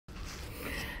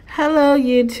Hello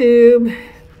YouTube,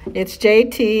 it's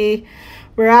JT.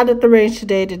 We're out at the range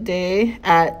today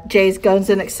at Jay's Guns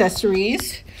and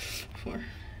Accessories.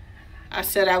 I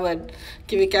said I would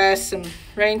give you guys some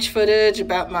range footage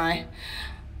about my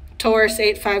Taurus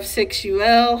 856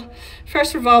 UL,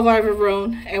 first revolver I've ever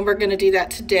owned, and we're going to do that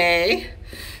today.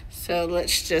 So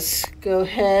let's just go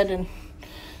ahead and,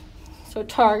 so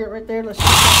target right there, let's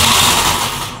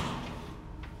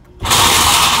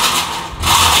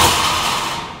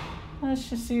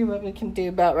just see what we can do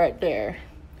about right there.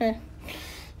 Okay.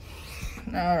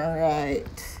 All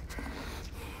right.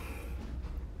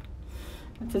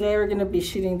 And today we're going to be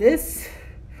shooting this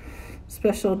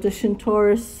special edition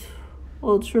Taurus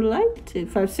ultralight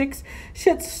 856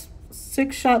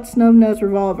 6-shot snub nose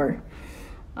revolver.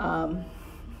 I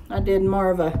did more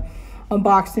of a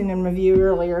unboxing and review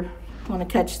earlier. Want to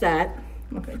catch that?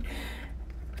 Okay.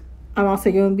 I'm also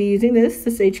going to be using this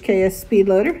HKS speed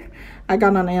loader. I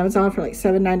got it on Amazon for like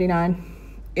 $7.99.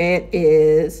 It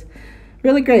is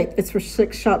really great. It's for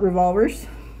 6-shot revolvers.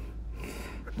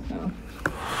 So,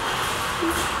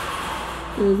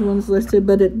 there's ones listed,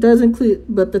 but it does include,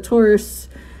 but the Taurus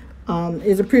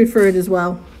is approved for it as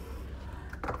well.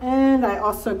 And I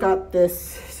also got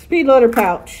this speed loader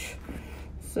pouch.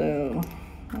 So,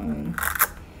 1,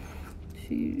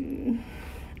 2,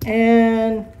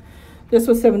 and this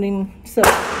was $77.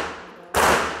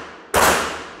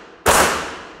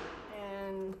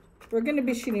 And we're going to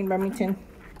be shooting Remington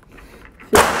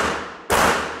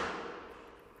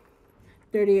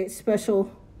 38 special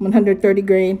 130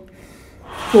 grain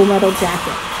full metal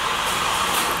jacket.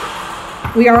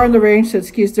 We are on the range, so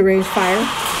excuse the range fire.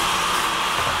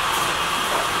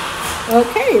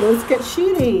 Okay, let's get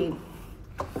shooting.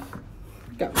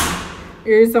 Got my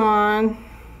ears on.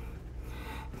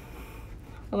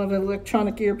 I love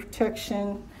electronic ear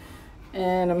protection,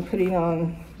 and I'm putting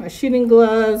on my shooting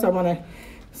gloves. I want to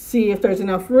see if there's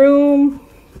enough room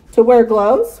to wear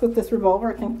gloves with this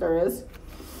revolver. I think there is.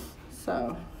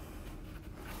 So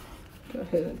go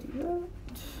ahead and do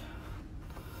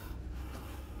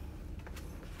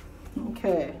that.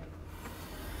 Okay.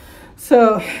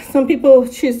 So some people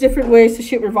choose different ways to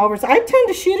shoot revolvers. I tend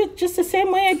to shoot it just the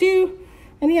same way I do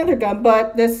any other gun,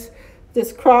 but this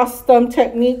cross thumb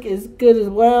technique is good as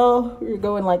well. You're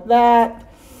going like that.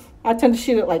 I tend to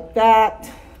shoot it like that.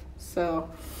 So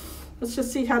let's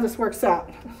just see how this works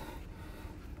out.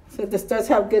 So this does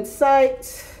have good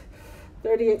sight.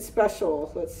 38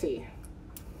 special. Let's see.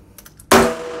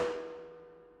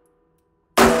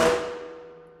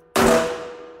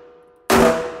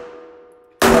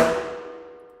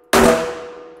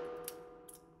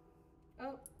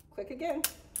 Oh, click again.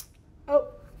 Oh,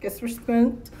 guess we're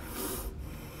spent.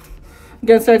 I'm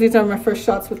gonna start these on my first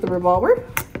shots with the revolver.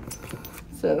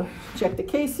 So check the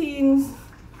casings.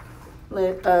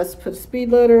 Let us put a speed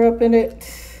loader up in it.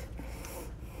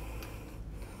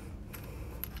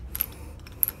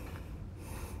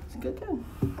 It's a good gun.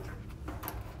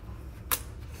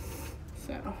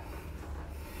 So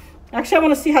actually I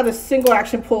want to see how the single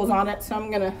action pulls on it, so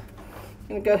I'm gonna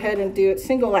go ahead and do it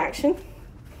single action.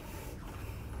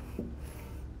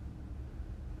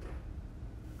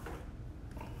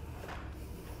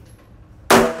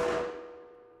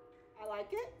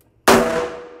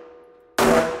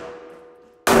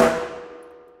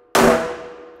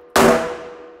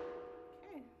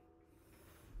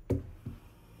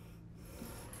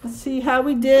 Let's see how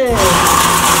we did.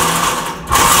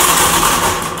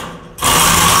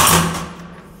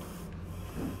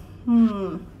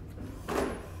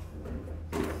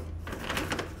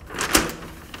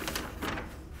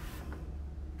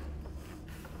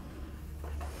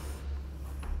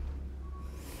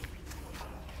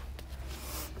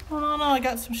 Oh no, I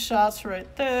got some shots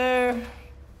right there.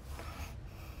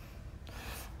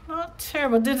 Not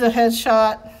terrible. Did a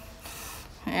headshot.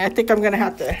 I think I'm gonna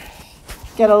have to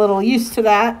get a little used to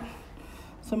that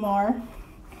some more.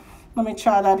 Let me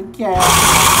try that again.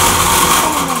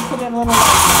 I'm gonna put it a little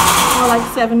more like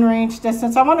 7 range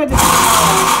distance. I wanted to see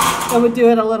how it would do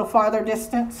it a little farther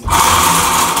distance. So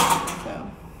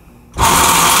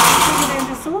bring it in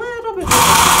just a little bit more.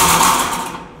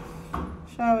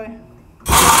 Shall we?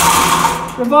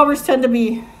 Revolvers tend to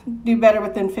do better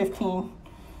within 15.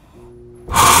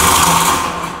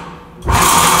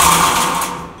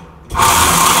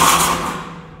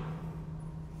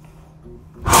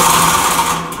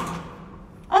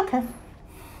 Okay,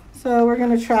 so we're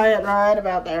going to try it right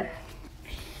about there.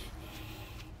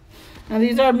 Now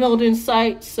these are milled in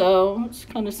sight, so it's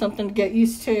kind of something to get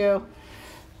used to.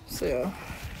 So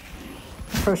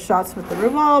first shots with the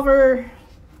revolver.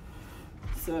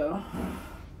 So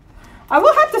I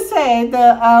will have to say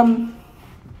the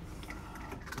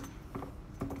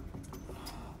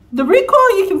The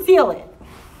recoil, you can feel it,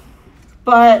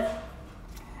 but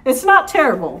it's not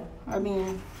terrible. I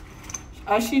mean,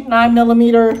 I shoot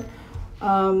 9mm.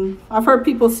 I've heard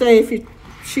people say if you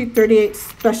shoot 38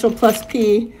 Special Plus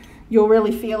P, you'll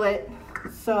really feel it.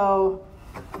 So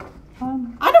I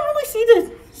don't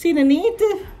really see the need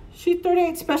to shoot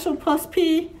 38 Special Plus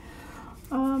P,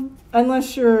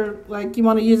 unless you're like you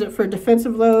want to use it for a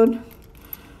defensive load.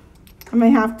 I may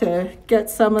have to get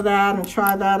some of that and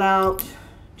try that out,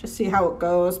 just see how it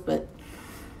goes. But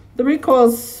the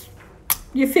recoils,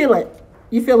 you feel it.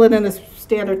 You feel it in a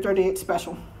standard 38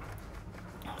 Special.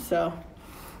 So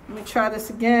let me try this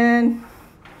again.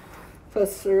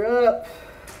 Plus her up.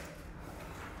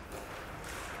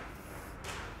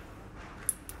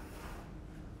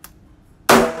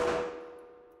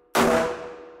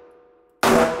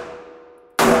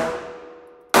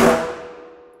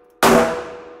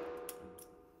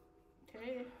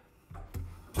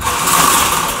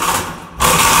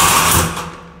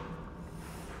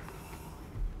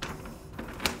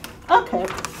 Okay,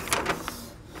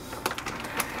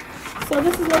 so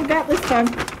this is what I got this time.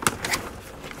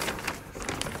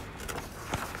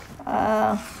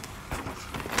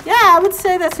 Yeah, I would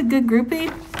say that's a good groupie,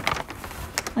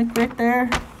 like right there.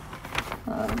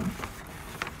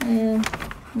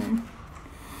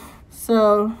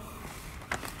 So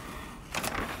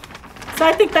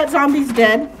I think that zombie's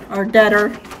dead, or deader.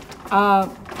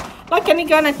 Like any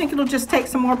gun, I think it'll just take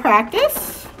some more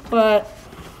practice, but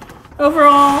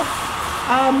overall,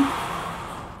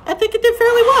 I think it did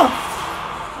fairly well.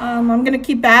 I'm gonna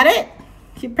keep at it,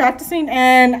 keep practicing,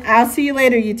 and I'll see you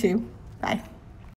later, YouTube.